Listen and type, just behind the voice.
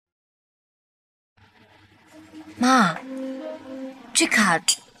妈，这卡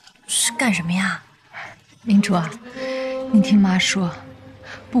是干什么呀？明珠啊，你听妈说，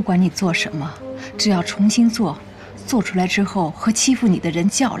不管你做什么，只要重新做，做出来之后和欺负你的人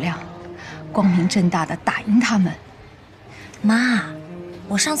较量，光明正大的打赢他们。妈，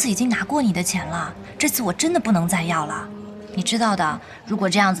我上次已经拿过你的钱了，这次我真的不能再要了。你知道的，如果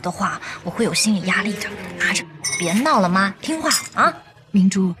这样子的话，我会有心理压力的。拿着，别闹了，妈，听话啊！明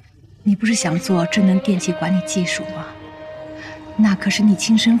珠，你不是想做智能电气管理技术吗？那可是你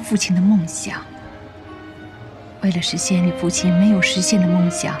亲生父亲的梦想。为了实现你父亲没有实现的梦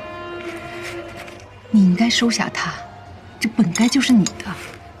想，你应该收下它，这本该就是你的。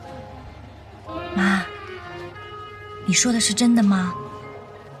妈，你说的是真的吗？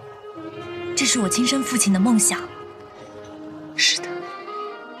这是我亲生父亲的梦想。是的。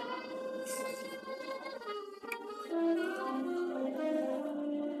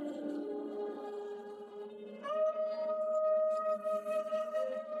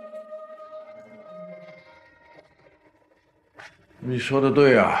你说的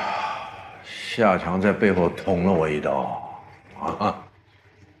对啊，夏强在背后捅了我一刀啊！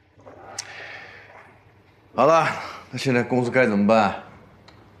好了，那现在公司该怎么办？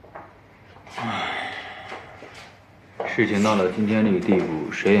事情到了今天这个地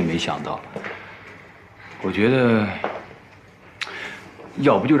步，谁也没想到。我觉得，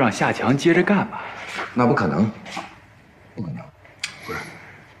要不就让夏强接着干吧。那不可能，不可能。不是，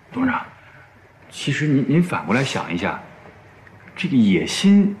董事长，其实您反过来想一下。这个野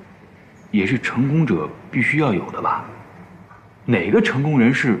心，也是成功者必须要有的吧？哪个成功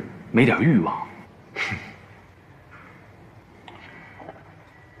人士没点欲望？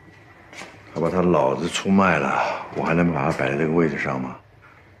他把他老子出卖了，我还能把他摆在这个位置上吗？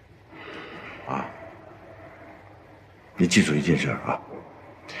啊！你记住一件事啊，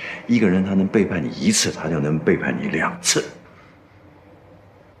一个人他能背叛你一次，他就能背叛你2次。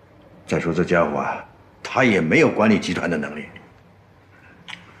再说这家伙啊，他也没有管理集团的能力。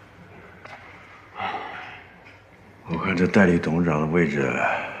我看这代理董事长的位置，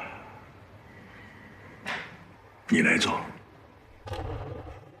你来做。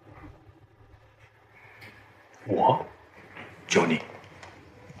我，就你。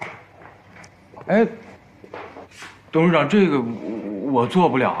哎，董事长，这个我做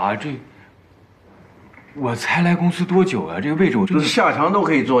不了啊，这我才来公司多久啊？这个位置我真的就是夏强都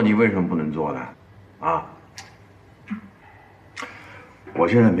可以做，你为什么不能做呢？啊？我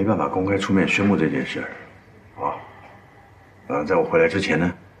现在没办法公开出面宣布这件事儿，啊。在我回来之前呢，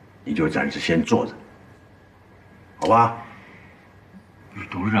你就暂时先坐着，好吧？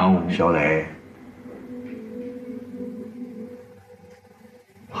董事长，小磊，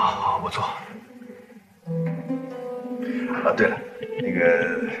好，我做。啊，对了，那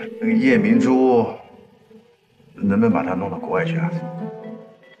个叶明珠，能不能把她弄到国外去啊？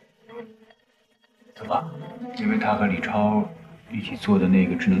怎么？因为他和李超一起做的那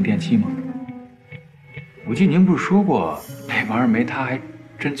个智能电器吗？我记得您不是说过，那玩意儿没他还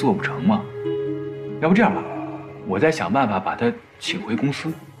真做不成吗？要不这样吧，我再想办法把他请回公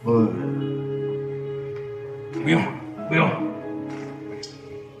司。不用。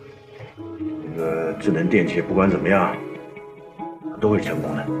那个智能电器不管怎么样，都会成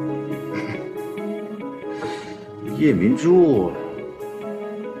功的。叶明珠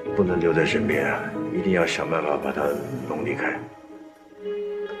不能留在身边啊，一定要想办法把她弄离开。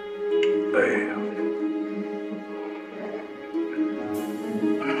哎呀。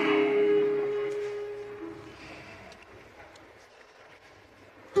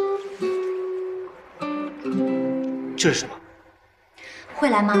这是什么？慧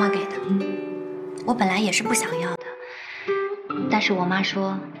兰妈妈给的，我本来也是不想要的，但是我妈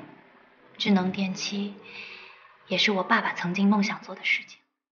说，智能电器也是我爸爸曾经梦想做的事情。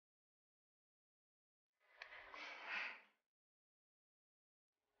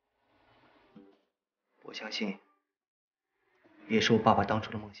我相信，也是我爸爸当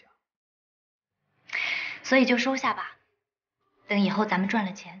初的梦想。所以就收下吧，等以后咱们赚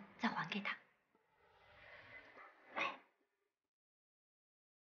了钱再还给他。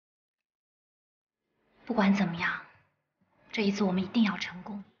不管怎么样，这一次我们一定要成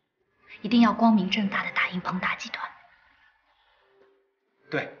功，一定要光明正大的打赢鹏达集团。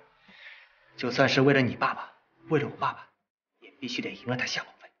对，就算是为了你爸爸，为了我爸爸，也必须得赢了他夏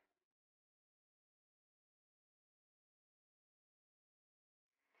鹏飞。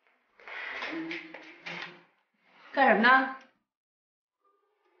干什么呢？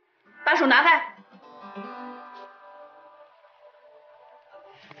把手拿开！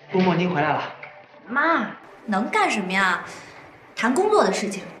姑母，您回来了。妈，能干什么呀？谈工作的事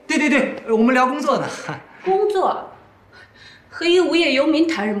情。对，我们聊工作呢。工作？和一个无业游民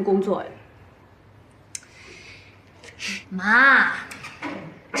谈什么工作呀？妈，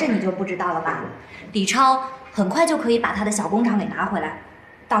这你就不知道了吧？李超很快就可以把他的小工厂给拿回来，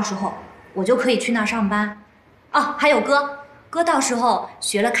到时候我就可以去那儿上班。哦，还有哥到时候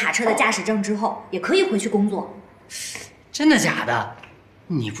学了卡车的驾驶证之后，也可以回去工作。真的假的？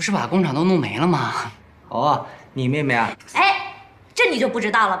你不是把工厂都弄没了吗？哦，你妹妹啊？哎，这你就不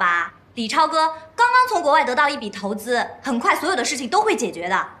知道了吧？李超哥刚刚从国外得到一笔投资，很快所有的事情都会解决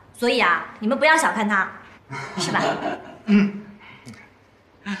的。所以啊，你们不要小看他，是吧？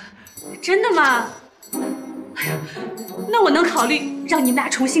真的吗？哎呀，那我能考虑让你们俩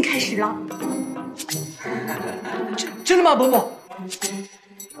重新开始了。真的吗，伯母？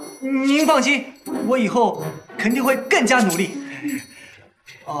您放心，我以后肯定会更加努力。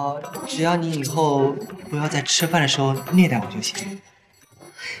只要你以后不要在吃饭的时候虐待我就行。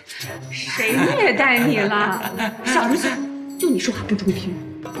谁虐待你了？小儿子，就你说话不中听。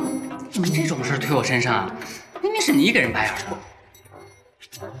怎么这种事推我身上啊？明明是你给人白眼了。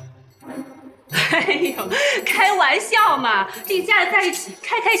哎呦，开玩笑嘛！这一家人在一起，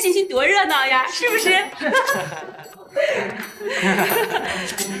开开心心多热闹呀，是不是？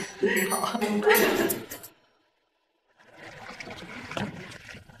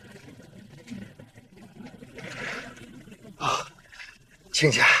好。亲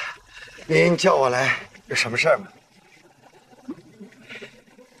家，您叫我来有什么事儿吗？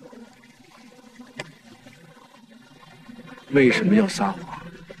为什么要撒谎？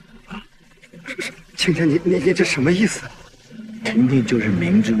亲家，你这什么意思？婷婷就是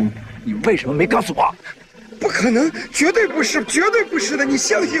明珠，你为什么没告诉我？不可能，绝对不是，绝对不是的，你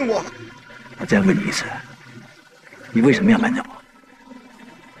相信我。我再问你一次，你为什么要瞒着我？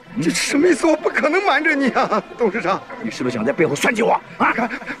这什么意思？我不可能瞒着你啊，董事长！你是不是想在背后算计我啊？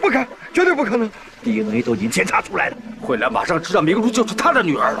不可，绝对不可能！ DNA 都已经检查出来了，慧兰马上知道明珠就是他的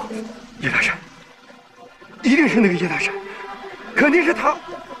女儿了。叶大山，一定是那个叶大山，肯定是他。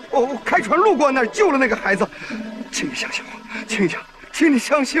开船路过那儿救了那个孩子，请你相信我，亲家，请你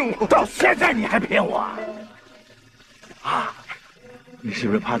相信我。到现在你还骗我啊？你是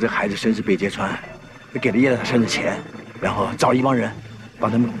不是怕这孩子身世被揭穿，给了叶大山的钱，然后找一帮人？ 把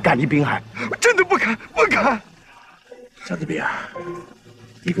他们赶离滨海，我真的不敢，不敢。夏子斌啊，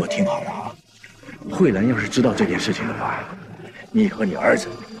你给我听好了啊！慧兰要是知道这件事情的话，你和你儿子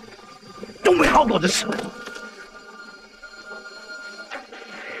都没好过的事。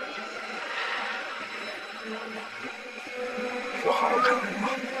我好好看看啊！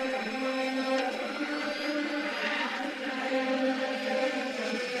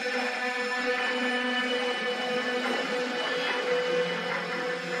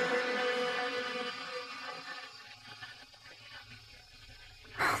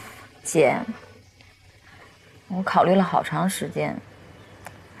姐，我考虑了好长时间，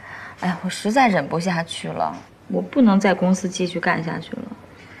哎呀，我实在忍不下去了，我不能在公司继续干下去了。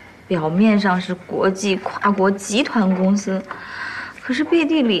表面上是国际跨国集团公司，可是背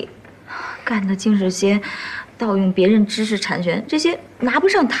地里干的竟是些盗用别人知识产权这些拿不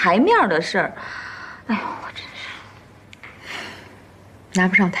上台面的事儿。哎呦，我真是拿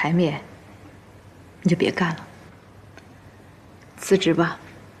不上台面，你就别干了，辞职吧。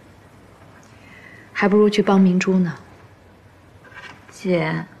 还不如去帮明珠呢。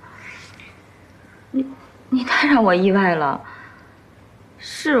姐，你太让我意外了。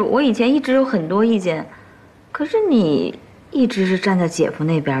是我以前一直有很多意见，可是你一直是站在姐夫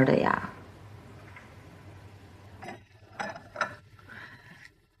那边的呀。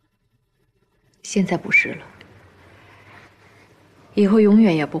现在不是了，以后永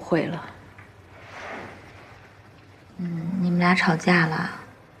远也不会了。你们俩吵架了？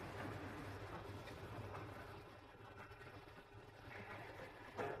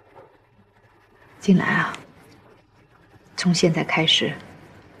 进来啊！从现在开始，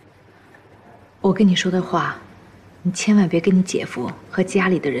我跟你说的话，你千万别跟你姐夫和家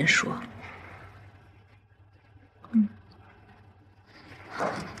里的人说。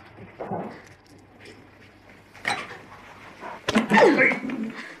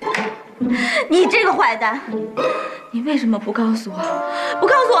你这个坏蛋，你为什么不告诉我？不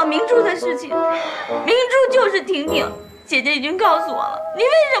告诉我明珠的事情？明珠就是婷婷。 姐姐已经告诉我了，你为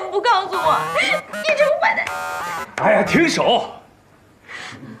什么不告诉我？你这个坏蛋！哎呀，停手！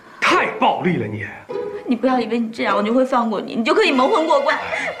太暴力了你！你不要以为你这样我就会放过你，你就可以蒙混过关。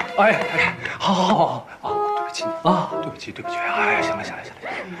哎，好，对不起啊，对不起，哎，行了，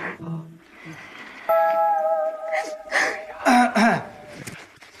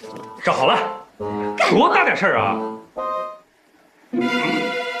站好了，多大点事儿啊！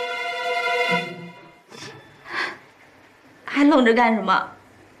同志干什么？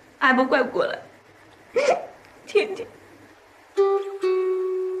还不快过来！婷婷，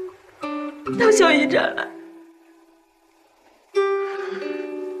到小姨这儿来。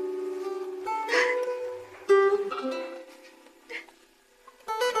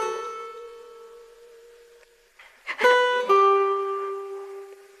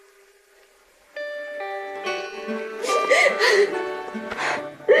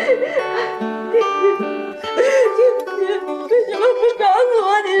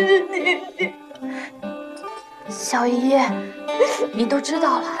小姨，你都知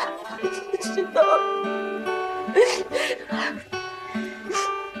道了。知道了。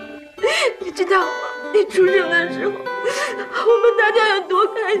你知道吗？你出生的时候，我们大家有多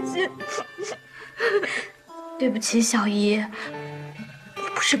开心。对不起，小姨，我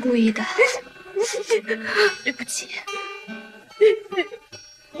不是故意的。对不起。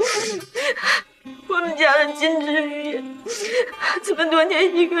我们家的金枝玉叶，这么多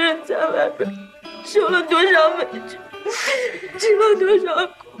年一个人在外边。受了多少委屈，吃了多少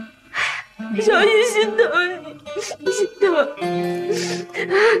苦，小姨心疼你，心疼。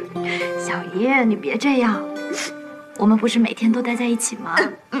小姨，你别这样，我们不是每天都待在一起吗？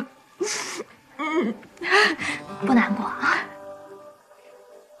不难过啊。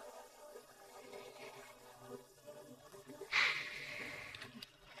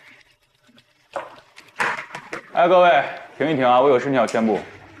哎，各位，停一停啊！我有事情要宣布。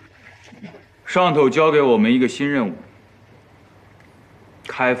上头交给我们一个新任务，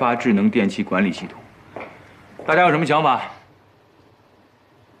开发智能电器管理系统。大家有什么想法？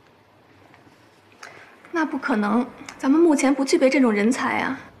那不可能，咱们目前不具备这种人才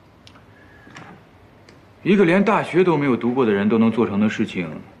啊。一个连大学都没有读过的人都能做成的事情，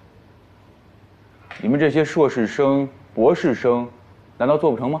你们这些硕士生、博士生，难道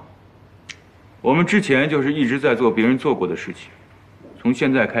做不成吗？我们之前就是一直在做别人做过的事情。从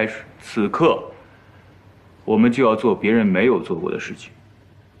现在开始，此刻，我们就要做别人没有做过的事情，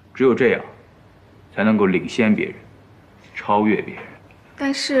只有这样，才能够领先别人，超越别人。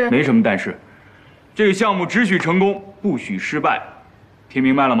但是没什么但是，这个项目只许成功，不许失败，听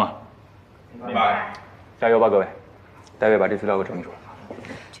明白了吗？明白。加油吧，各位！戴维把这资料给整理出来。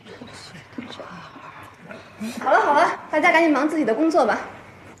好了好了，大家赶紧忙自己的工作吧。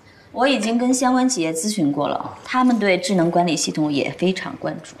我已经跟相关企业咨询过了，他们对智能管理系统也非常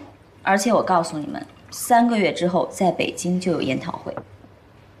关注。而且我告诉你们，3个月之后在北京就有研讨会。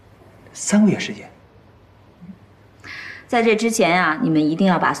3个月时间。在这之前啊，你们一定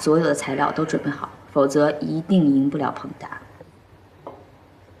要把所有的材料都准备好，否则一定赢不了彭达。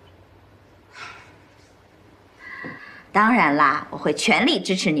当然啦，我会全力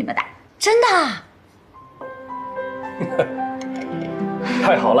支持你们的。真的？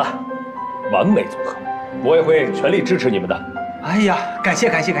太好了，完美组合，我也会全力支持你们的。哎呀，感谢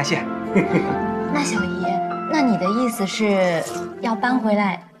感谢感谢。那小姨，那你的意思是要搬回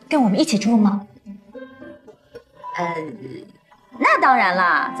来跟我们一起住吗？那当然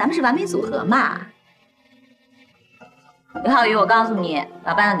啦，咱们是完美组合嘛。刘浩宇，我告诉你，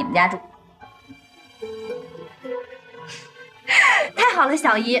要搬到你们家住。太好了，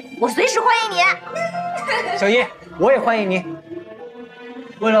小姨，我随时欢迎你。小姨，我也欢迎你。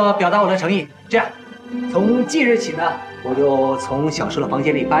为了表达我的诚意，这样，从即日起呢，我就从小时候的房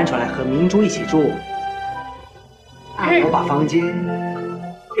间里搬出来和明珠一起住。我把房间，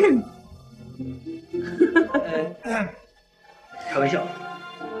开玩笑。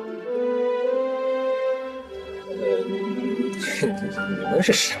你们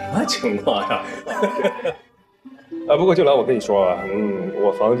是什么情况呀？不过静兰，我跟你说啊，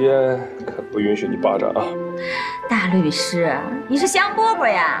我房间可不允许你霸占啊。大律师，你是香饽饽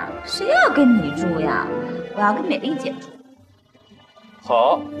呀？谁要跟你住呀？我要跟美丽姐住。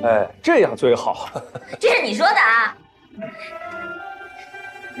好，哎，这样最好。这是你说的啊。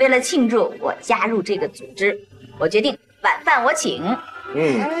为了庆祝我加入这个组织，我决定晚饭我请。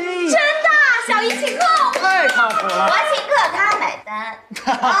真的，小姨请客。太靠谱了。我请客，他买单。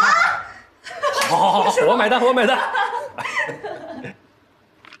啊！好，我买单，我买单。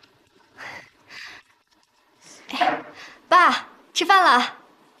爸，吃饭了。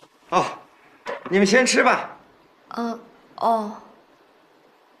哦，你们先吃吧。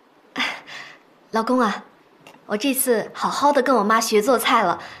老公啊，我这次好好的跟我妈学做菜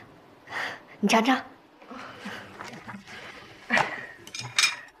了，你尝尝。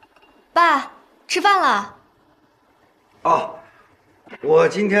爸，吃饭了。哦，我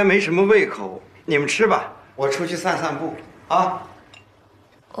今天没什么胃口，你们吃吧，我出去散散步啊。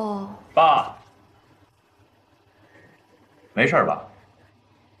爸，没事吧？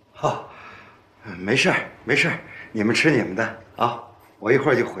没事儿，没事儿，你们吃你们的啊，我一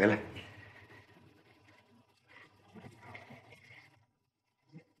会儿就回来。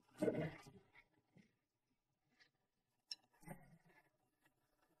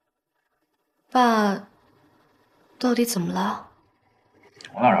爸，到底怎么了？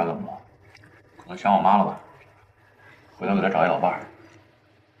我哪知道怎么了？可能想我妈了吧？回头给她找一老伴儿。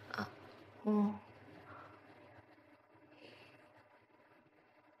嗯。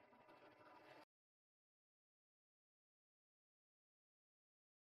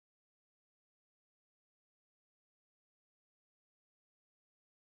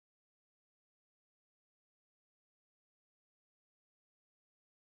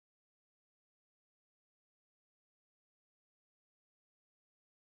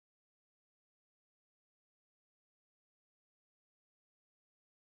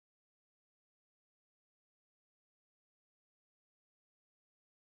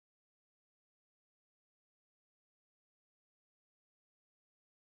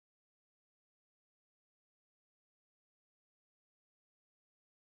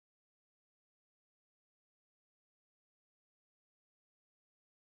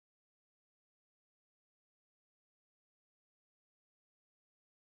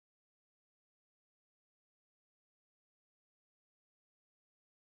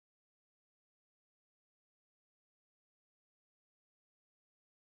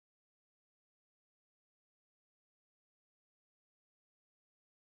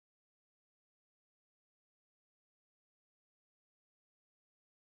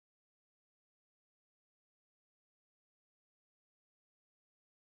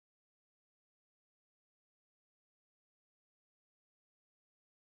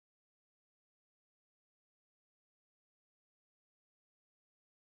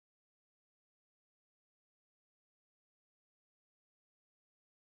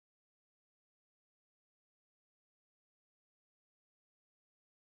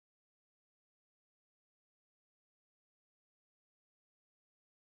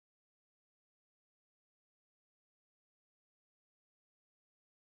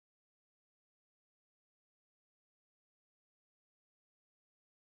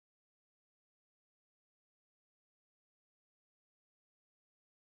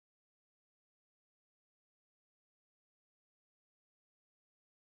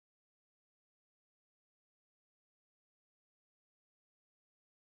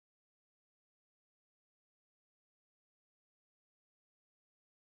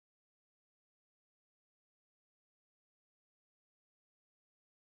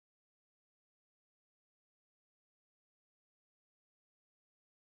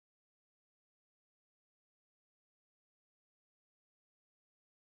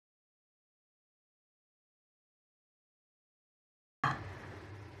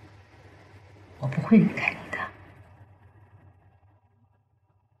我不会离开你的，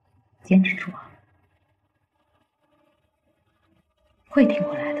坚持住啊！会挺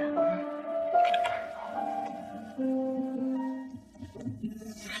过来的。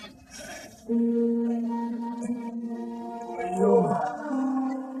哎呦！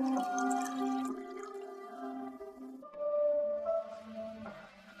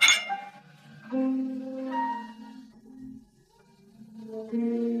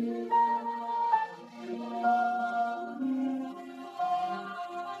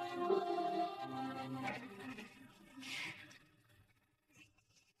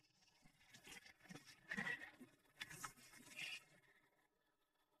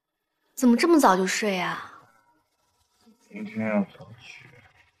怎么这么早就睡啊？明天要早起。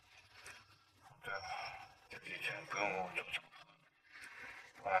对了，这几天不用给我做早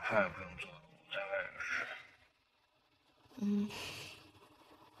饭，晚饭也不用做，我在外面吃。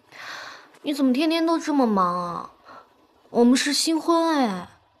你怎么天天都这么忙啊？我们是新婚哎。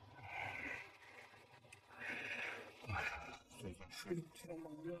最近睡得挺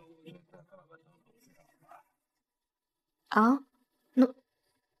忙的，我就带爸爸当董事长了。啊？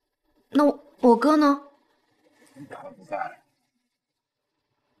那我哥呢？他不在。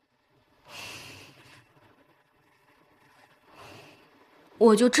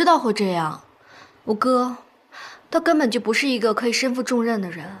我就知道会这样。我哥，他根本就不是一个可以身负重任的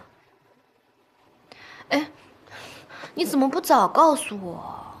人。哎，你怎么不早告诉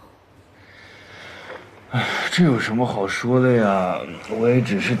我？哎，这有什么好说的呀？我也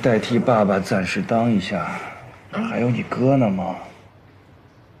只是代替爸爸暂时当一下，还有你哥呢吗？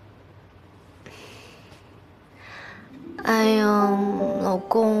哎呀，老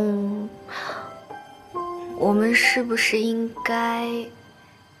公，我们是不是应该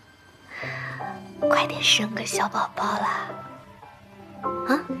快点生个小宝宝啦？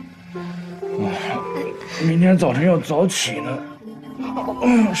啊？明天早晨要早起呢。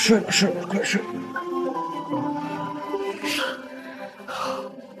睡吧，快睡。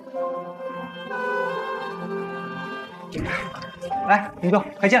来，明哥，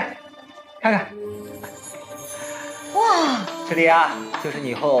快进来，看看。哇，这里啊，就是你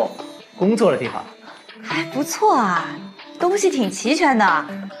以后工作的地方。还不错啊，东西挺齐全的。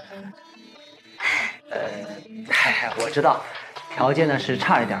我知道，条件呢是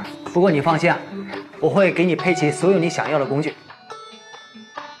差了点，不过你放心啊，我会给你配齐所有你想要的工具。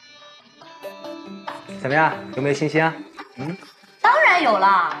怎么样，有没有信心啊？当然有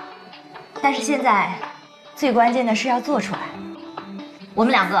了，但是现在最关键的是要做出来。我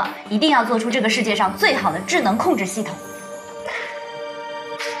们两个一定要做出这个世界上最好的智能控制系统。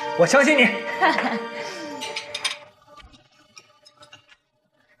我相信你。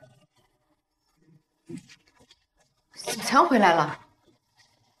小强回来了。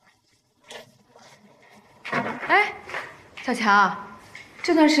哎，小强，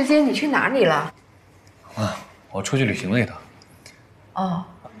这段时间你去哪里了？啊，我出去旅行了一趟。哦。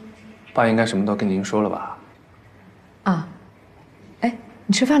爸应该什么都跟您说了吧？啊。哎，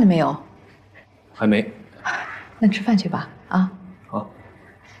你吃饭了没有？还没。那吃饭去吧。啊。好。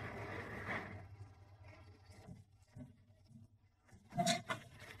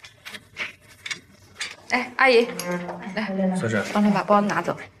哎，阿姨，来，算是帮他把包拿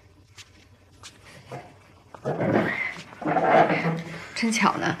走。真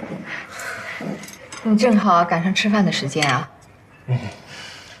巧呢，你正好赶上吃饭的时间啊。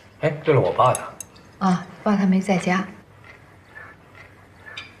哎，对了，我爸呢？啊，爸他没在家。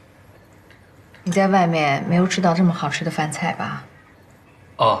你在外面没有吃到这么好吃的饭菜吧？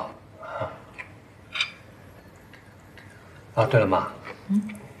哦。啊，对了，妈。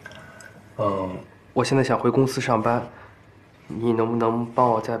我现在想回公司上班，你能不能帮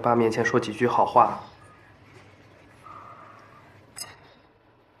我在爸面前说几句好话？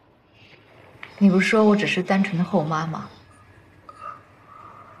你不是说我只是单纯的后妈吗？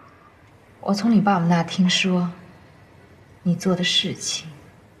我从你爸爸那听说你做的事情。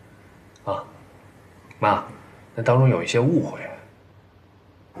啊，妈，那当中有一些误会。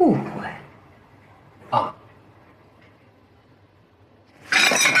误会？啊。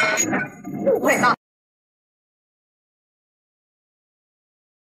误会吗？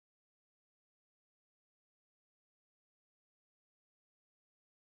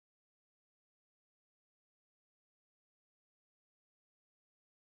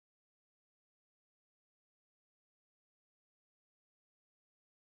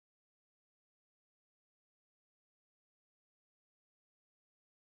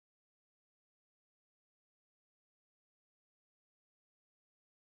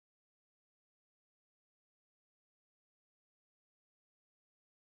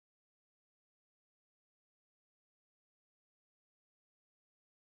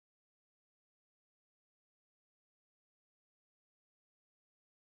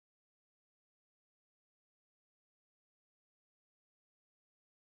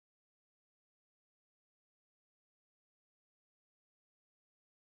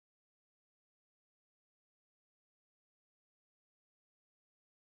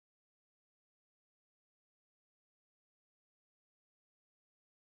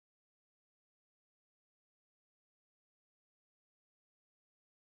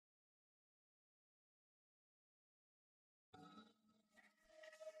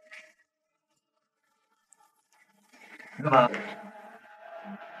干嘛？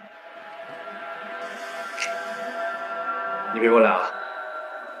你别过来啊！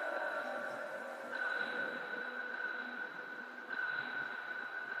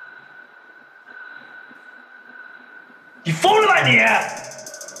你疯了吧你！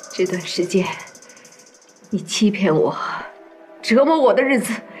这段时间，你欺骗我、折磨我的日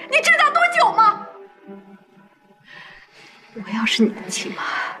子，你知道多久吗？我要是你的亲妈，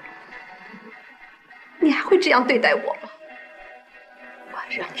你还会这样对待我吗？我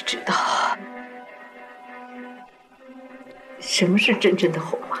要让你知道，什么是真正的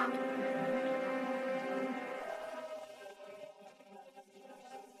后妈。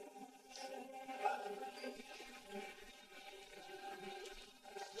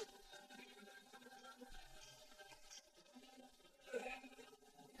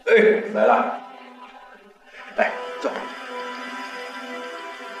哎，来了，来坐，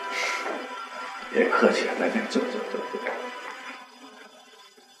别客气，来坐。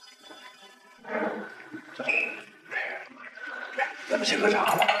咱们先喝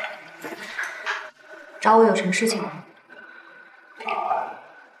茶吧。找我有什么事情吗？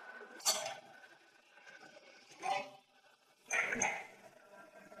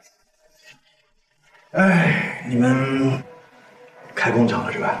哎，你们开工厂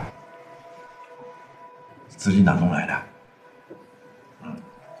了是吧？资金哪弄来的？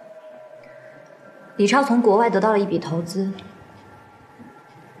李超从国外得到了一笔投资，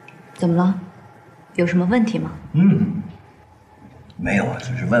怎么了？有什么问题吗？没有啊，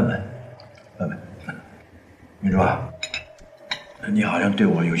只是问问。明珠啊，你好像对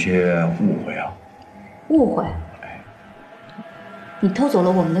我有些误会啊。误会？你偷走了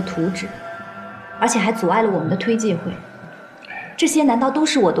我们的图纸，而且还阻碍了我们的推介会，这些难道都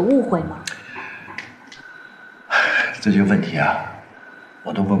是我的误会吗？这些问题啊，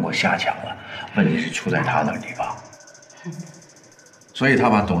我都问过夏强了，问题是出在他那个地方，所以他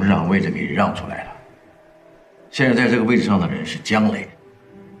把董事长位置给让出来了。现在在这个位置上的人是江磊，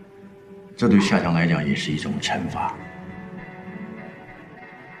这对夏强来讲也是一种惩罚。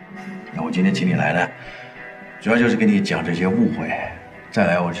那我今天请你来呢，主要就是跟你讲这些误会，再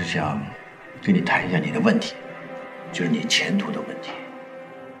来我是想跟你谈一下你的问题，就是你前途的问题。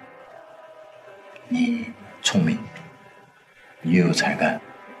你聪明，你又有才干，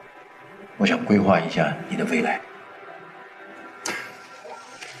我想规划一下你的未来。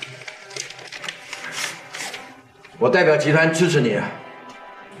我代表集团支持你，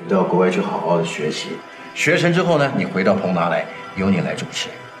你到国外去好好的学习，学成之后呢，你回到宏达来，由你来主持。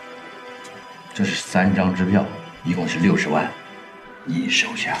这是3张支票，一共是60万，你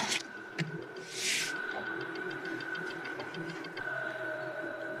收下。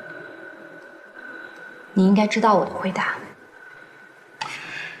你应该知道我的回答。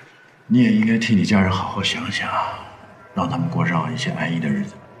你也应该替你家人好好想想，让他们过上一些安逸的日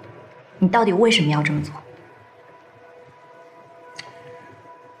子。你到底为什么要这么做？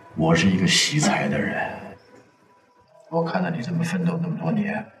我是一个惜才的人，我看到你这么奋斗那么多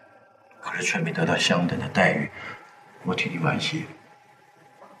年，可是却没得到相等的待遇，我替你惋惜。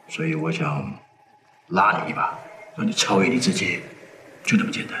所以我想拉你一把，让你超越你自己，就这么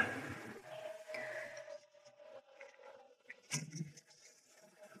简单。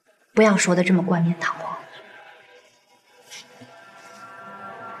不要说的这么冠冕堂皇。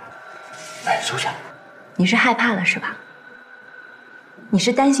来，收下。你是害怕了是吧？你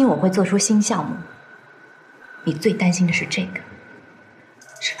是担心我会做出新项目，你最担心的是这个，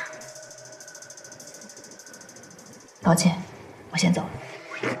是吧？抱歉，我先走了。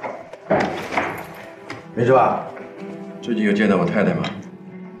明珠啊，最近有见到我太太吗？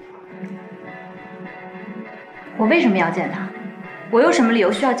我为什么要见她？我有什么理由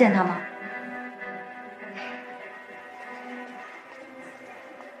需要见她吗？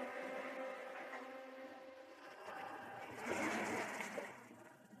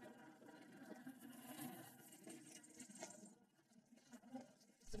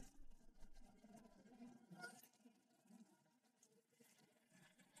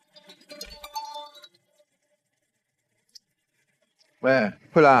喂，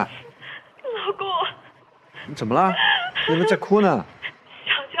慧兰，老公，你怎么了？你怎么在哭呢？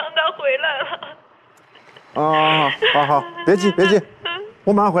小强他回来了。好，别急，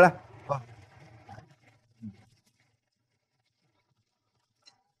我马上回来。啊。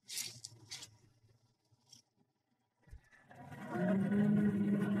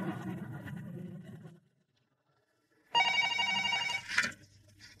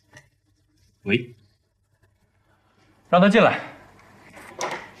喂，让他进来。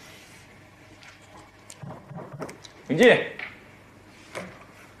请进。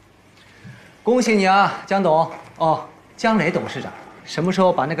恭喜你啊，江董。哦，江磊董事长，什么时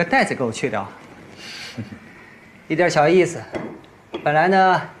候把那个袋子给我去掉？一点小意思。本来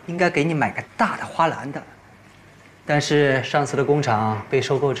呢，应该给你买个大的花篮的，但是上次的工厂被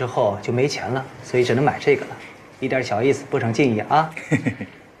收购之后就没钱了，所以只能买这个了。一点小意思，不成敬意啊。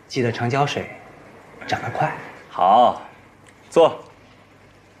记得常浇水，长得快。好，坐。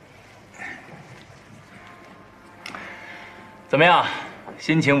怎么样？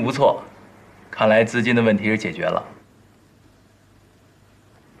心情不错，看来资金的问题是解决了。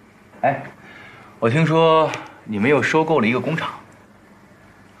哎，我听说你们又收购了一个工厂。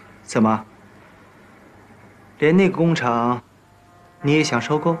怎么？连那个工厂你也想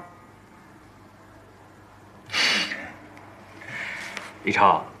收购？李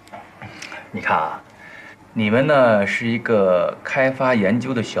超，你看啊，你们呢是一个开发研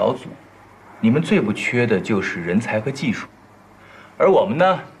究的小组，你们最不缺的就是人才和技术，而我们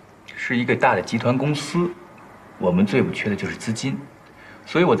呢是一个大的集团公司，我们最不缺的就是资金，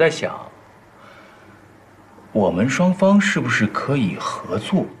所以我在想，我们双方是不是可以合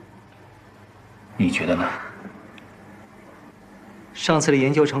作？你觉得呢？上次的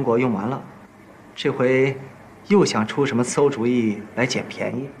研究成果用完了，这回又想出什么馊主意来捡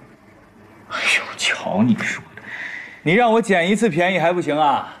便宜？哎呦，瞧你说的，你让我捡一次便宜还不行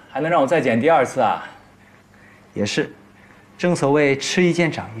啊？还能让我再捡第二次啊？也是，正所谓吃一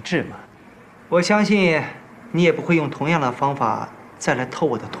堑长一智嘛。我相信你也不会用同样的方法再来偷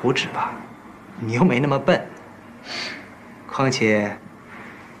我的图纸吧？你又没那么笨。况且，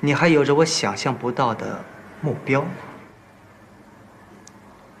你还有着我想象不到的目标。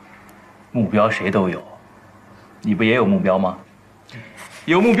目标谁都有，你不也有目标吗？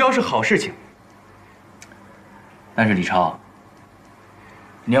有目标是好事情，但是李超，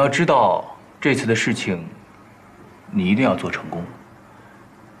你要知道这次的事情，你一定要做成功，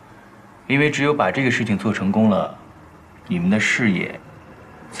因为只有把这个事情做成功了，你们的事业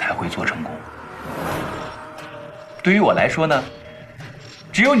才会做成功。对于我来说呢，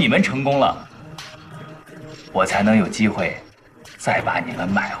只有你们成功了，我才能有机会再把你们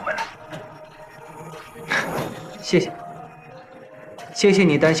买回来。谢谢，谢谢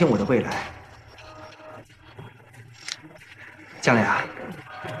你担心我的未来。江磊啊，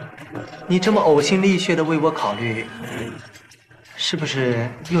你这么呕心沥血的为我考虑，是不是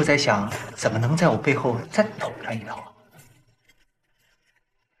又在想怎么能在我背后再捅上一刀？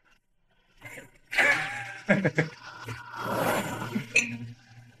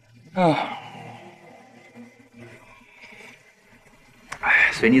啊，哎，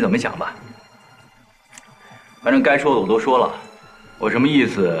随你怎么想吧。反正该说的我都说了，我什么意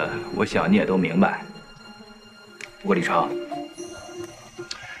思，我想你也都明白。不过李超，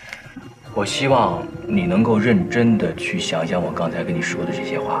我希望你能够认真的去想想我刚才跟你说的这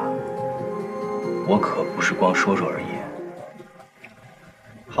些话。我可不是光说说而已。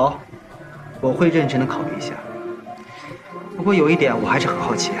好，我会认真的考虑一下。不过有一点我还是很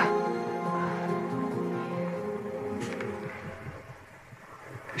好奇啊，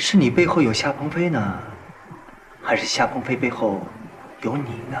是你背后有夏鹏飞呢，还是夏鹏飞背后有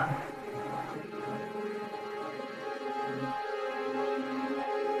你呢？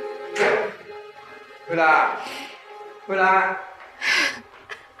回来，回来，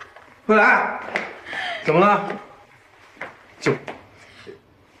回来！怎么了？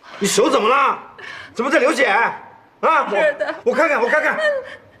你手怎么了？怎么在流血？啊！是的，我看看，我看看。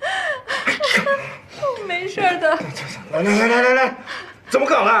没事的。来，怎么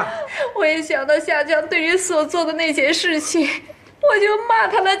搞的？我一想到夏江对于所做的那些事情，我就骂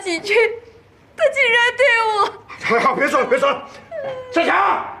他了几句，他竟然对我……好，别说了。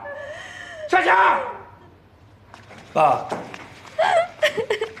夏强，爸，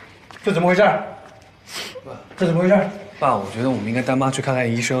这怎么回事？这怎么回事？爸，我觉得我们应该带妈去看看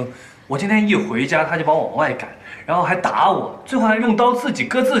医生。我今天一回家，他就把我往外赶，然后还打我，最后还用刀自己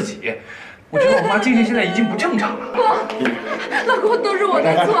割自己。我觉得我妈精神现在已经不正常了。老公，都是我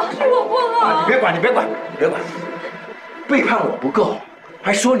的错，是我不好。你别管，背叛我不够，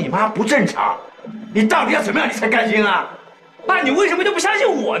还说你妈不正常，你到底要怎么样你才甘心啊？爸，你为什么就不相信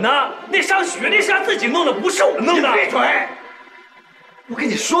我呢？那伤血那是他自己弄的，不是我弄的。闭嘴！我跟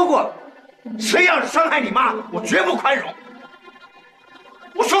你说过，谁要是伤害你妈，我绝不宽容。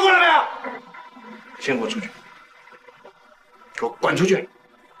我说过了没有？先给我出去！给我滚出去！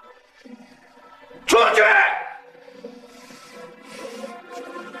出去！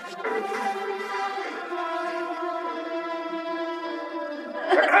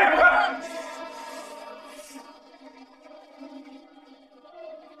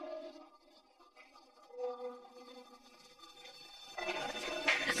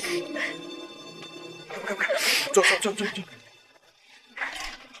走。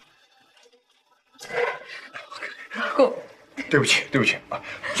公，对不起啊！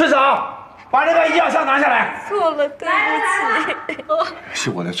顺手把那个医药箱拿下来。错了，对不起。是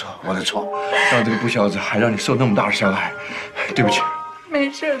我的错，让这个不孝子还让你受那么大的伤害，对不起。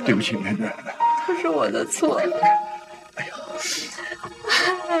没事的，对不起，来，都是我的错。哎呀，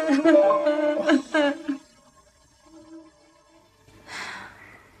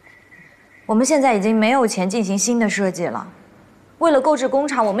我们现在已经没有钱进行新的设计了。为了购置工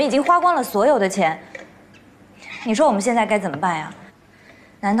厂，我们已经花光了所有的钱。你说我们现在该怎么办呀？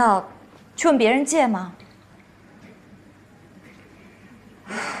难道去问别人借吗？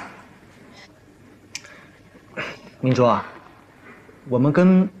明珠啊，我们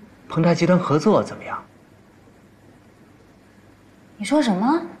跟鹏泰集团合作怎么样？你说什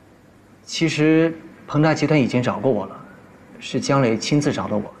么？其实鹏泰集团已经找过我了，是江磊亲自找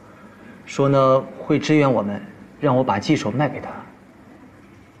的我，说呢会支援我们，让我把技术卖给他。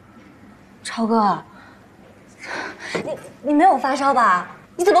超哥，你没有发烧吧？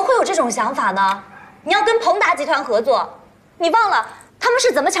你怎么会有这种想法呢？你要跟鹏达集团合作，你忘了他们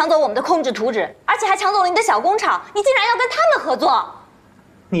是怎么抢走我们的控制图纸，而且还抢走了你的小工厂，你竟然要跟他们合作？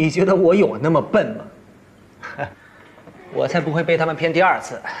你觉得我有那么笨吗？我才不会被他们骗第二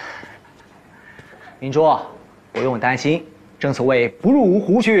次。明珠，不用担心，正所谓不入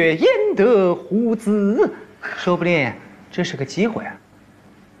虎穴，焉得虎子，说不定这是个机会啊。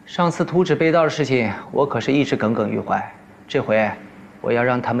上次图纸被盗的事情，我可是一直耿耿于怀。这回我要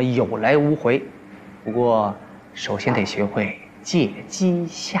让他们有来无回。不过，首先得学会借鸡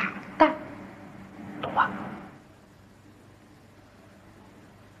下蛋，懂吧？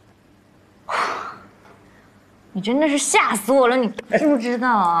你真的是吓死我了！你知不知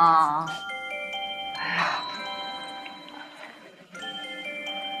道啊？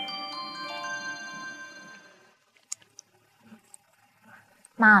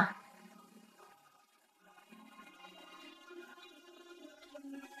妈，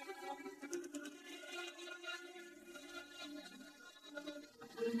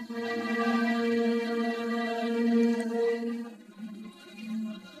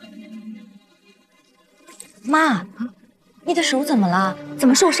妈，你的手怎么了？怎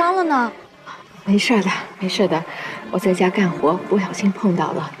么受伤了呢？没事的，没事的，我在家干活不小心碰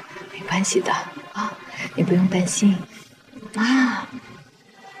到了，没关系的啊，你不用担心。妈，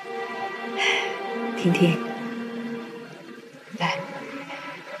婷婷，来，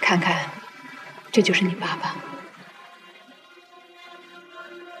看看，这就是你爸爸。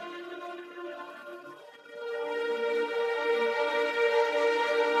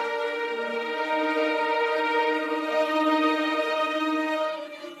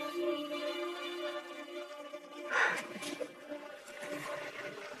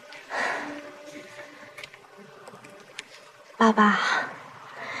爸爸，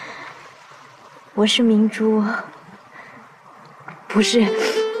我是明珠，不是，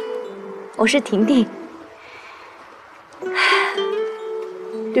我是婷婷。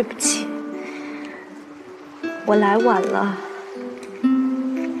对不起，我来晚了，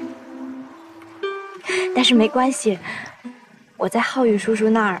但是没关系，我在浩宇叔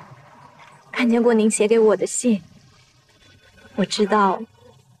叔那儿看见过您写给我的信，我知道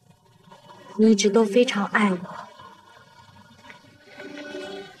你一直都非常爱我。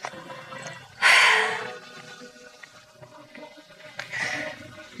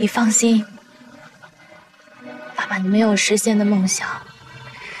你放心，爸爸，你没有实现的梦想，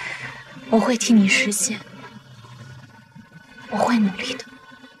我会替你实现，我会努力的。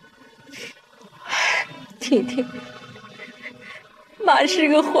婷婷，妈是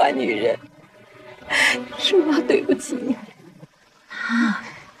个坏女人，是妈对不起你，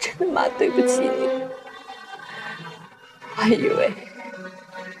真的妈对不起你。我以为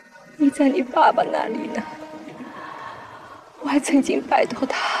你在你爸爸那里呢。我还曾经拜托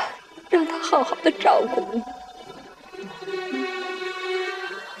他，让他好好的照顾你。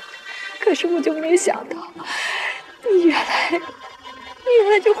可是我就没想到，你原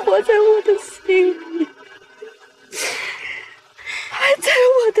来就活在我的心里，还在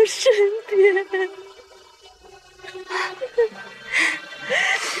我的身边。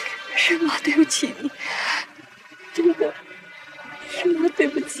是妈对不起你，真的是妈对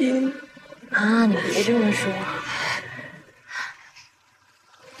不起你。啊，你别这么说。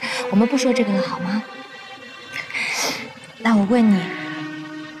我们不说这个了，好吗？那我问你，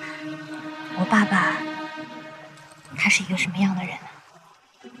我爸爸他是一个什么样的人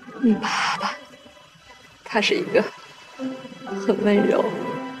呢？你爸爸，他是一个很温柔、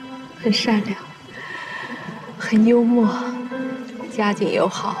很善良、很幽默，家境又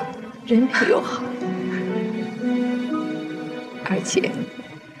好，人品又好，而且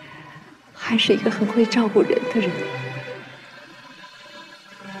还是一个很会照顾人的人。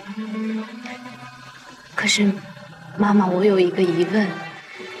可是，妈妈，我有一个疑问。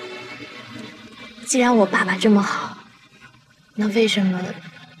既然我爸爸这么好，那为什么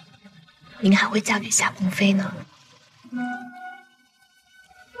您还会嫁给夏鹏飞呢？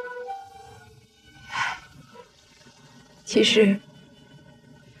其实，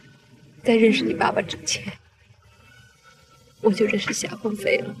在认识你爸爸之前，我就认识夏鹏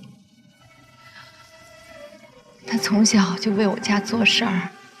飞了。他从小就为我家做事儿。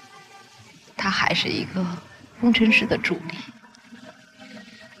他还是一个工程师的助理。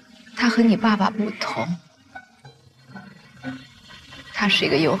他和你爸爸不同，他是一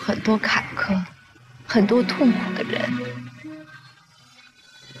个有很多坎坷、很多痛苦的人。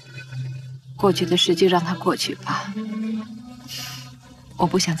过去的事就让它过去吧，我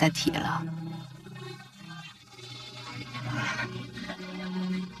不想再提了。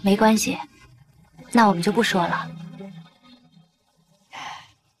没关系，那我们就不说了。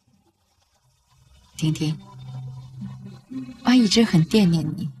婷婷，妈一直很惦念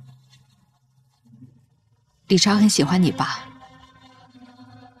你。李超很喜欢你爸，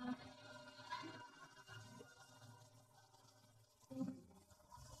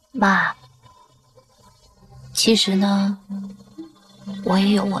妈，其实呢，我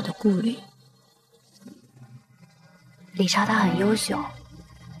也有我的顾虑。李超他很优秀，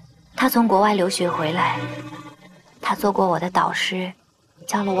他从国外留学回来，他做过我的导师，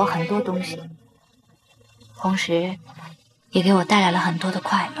教了我很多东西，同时也给我带来了很多的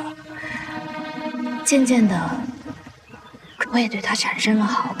快乐。渐渐的，我也对他产生了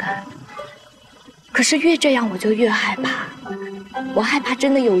好感。可是越这样，我就越害怕。我害怕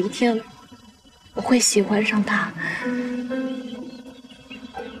真的有一天，我会喜欢上他。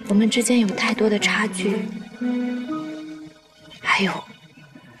我们之间有太多的差距，还有，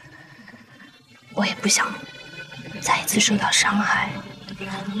我也不想再一次受到伤害。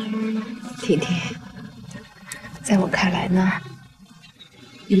婷婷，在我看来呢，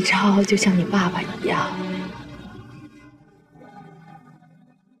李超就像你爸爸一样，